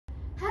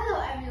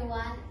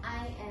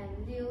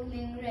Liew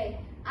Lindrey.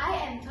 I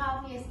am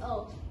 12 years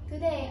old.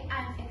 Today,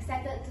 I'm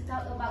excited to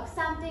talk about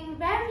something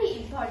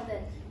very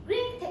important,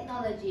 green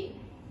technology.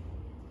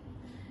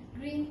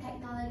 Green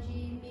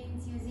technology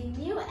means using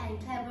new and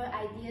clever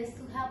ideas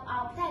to help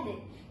our planet.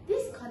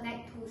 This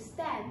connects to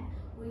STEM,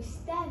 which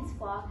stands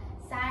for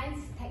Science,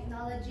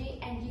 Technology,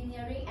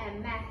 Engineering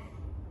and Math.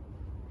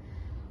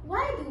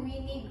 Why do we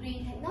need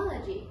green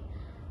technology?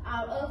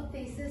 Our Earth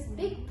faces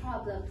big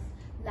problems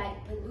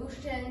like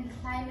pollution,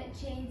 climate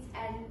change,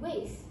 and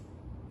waste.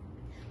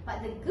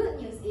 But the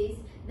good news is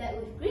that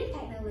with green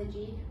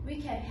technology,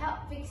 we can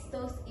help fix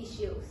those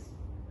issues.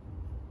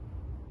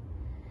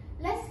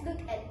 Let's look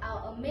at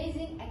our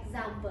amazing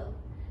example,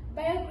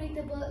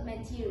 biodegradable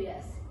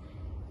materials.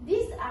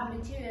 These are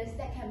materials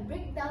that can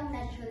break down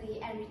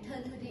naturally and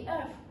return to the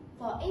earth.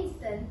 For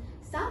instance,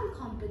 some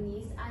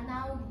companies are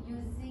now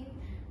using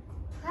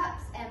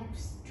cups and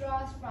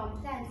straws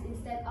from plants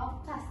instead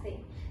of plastic.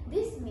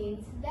 This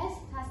means less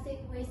plastic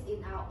waste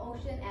in our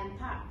ocean and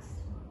parks.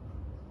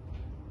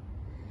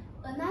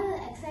 Another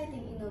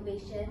exciting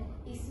innovation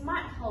is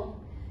smart home.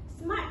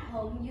 Smart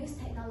home use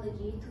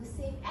technology to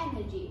save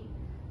energy.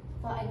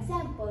 For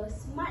example,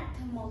 smart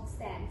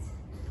thermostats.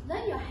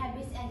 Learn your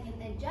habits and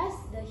can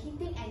adjust the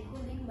heating and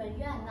cooling when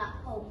you are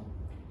not home.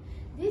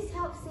 This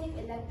helps save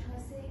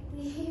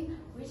electricity,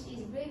 which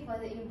is great for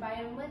the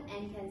environment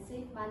and can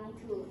save money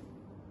too.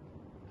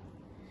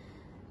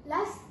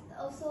 Let's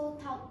also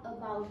talk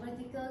about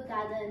vertical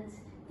gardens.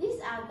 These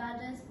are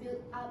gardens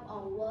built up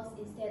on walls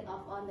instead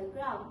of on the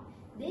ground.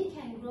 They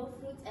can grow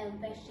fruits and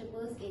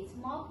vegetables in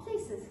small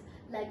places,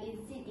 like in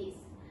cities.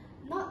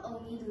 Not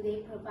only do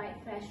they provide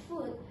fresh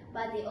food,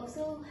 but they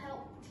also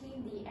help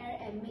clean the air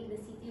and make the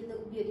city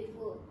look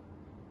beautiful.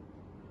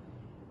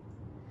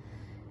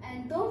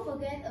 And don't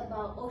forget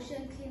about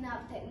ocean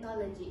cleanup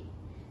technology.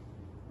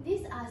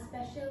 These are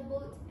special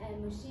boats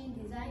and machines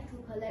designed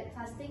to collect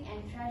plastic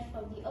and trash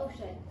from the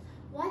ocean.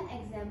 One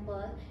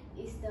example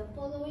is the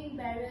following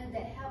barrier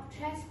that helps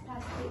trash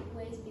plastic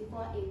waste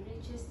before it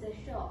reaches the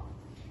shore.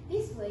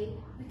 This way,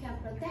 we can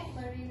protect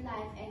marine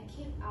life and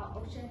keep our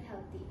ocean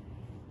healthy.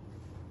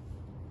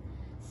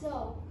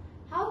 So,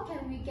 how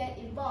can we get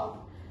involved?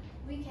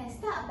 We can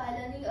start by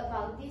learning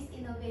about this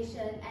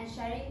innovation and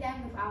sharing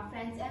them with our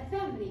friends and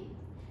family.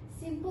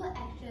 Simple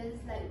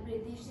actions like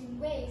reducing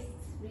waste,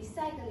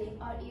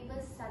 recycling, or even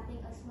starting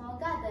a small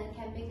garden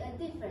can make a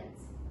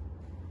difference.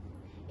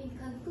 In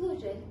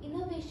conclusion,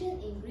 innovation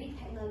in green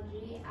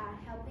technology are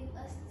helping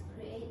us to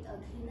create a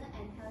cleaner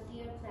and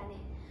healthier planet.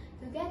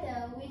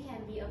 Together, we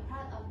can be a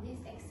part of this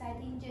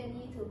exciting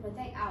journey to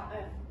protect our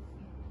Earth.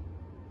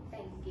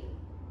 Thank you.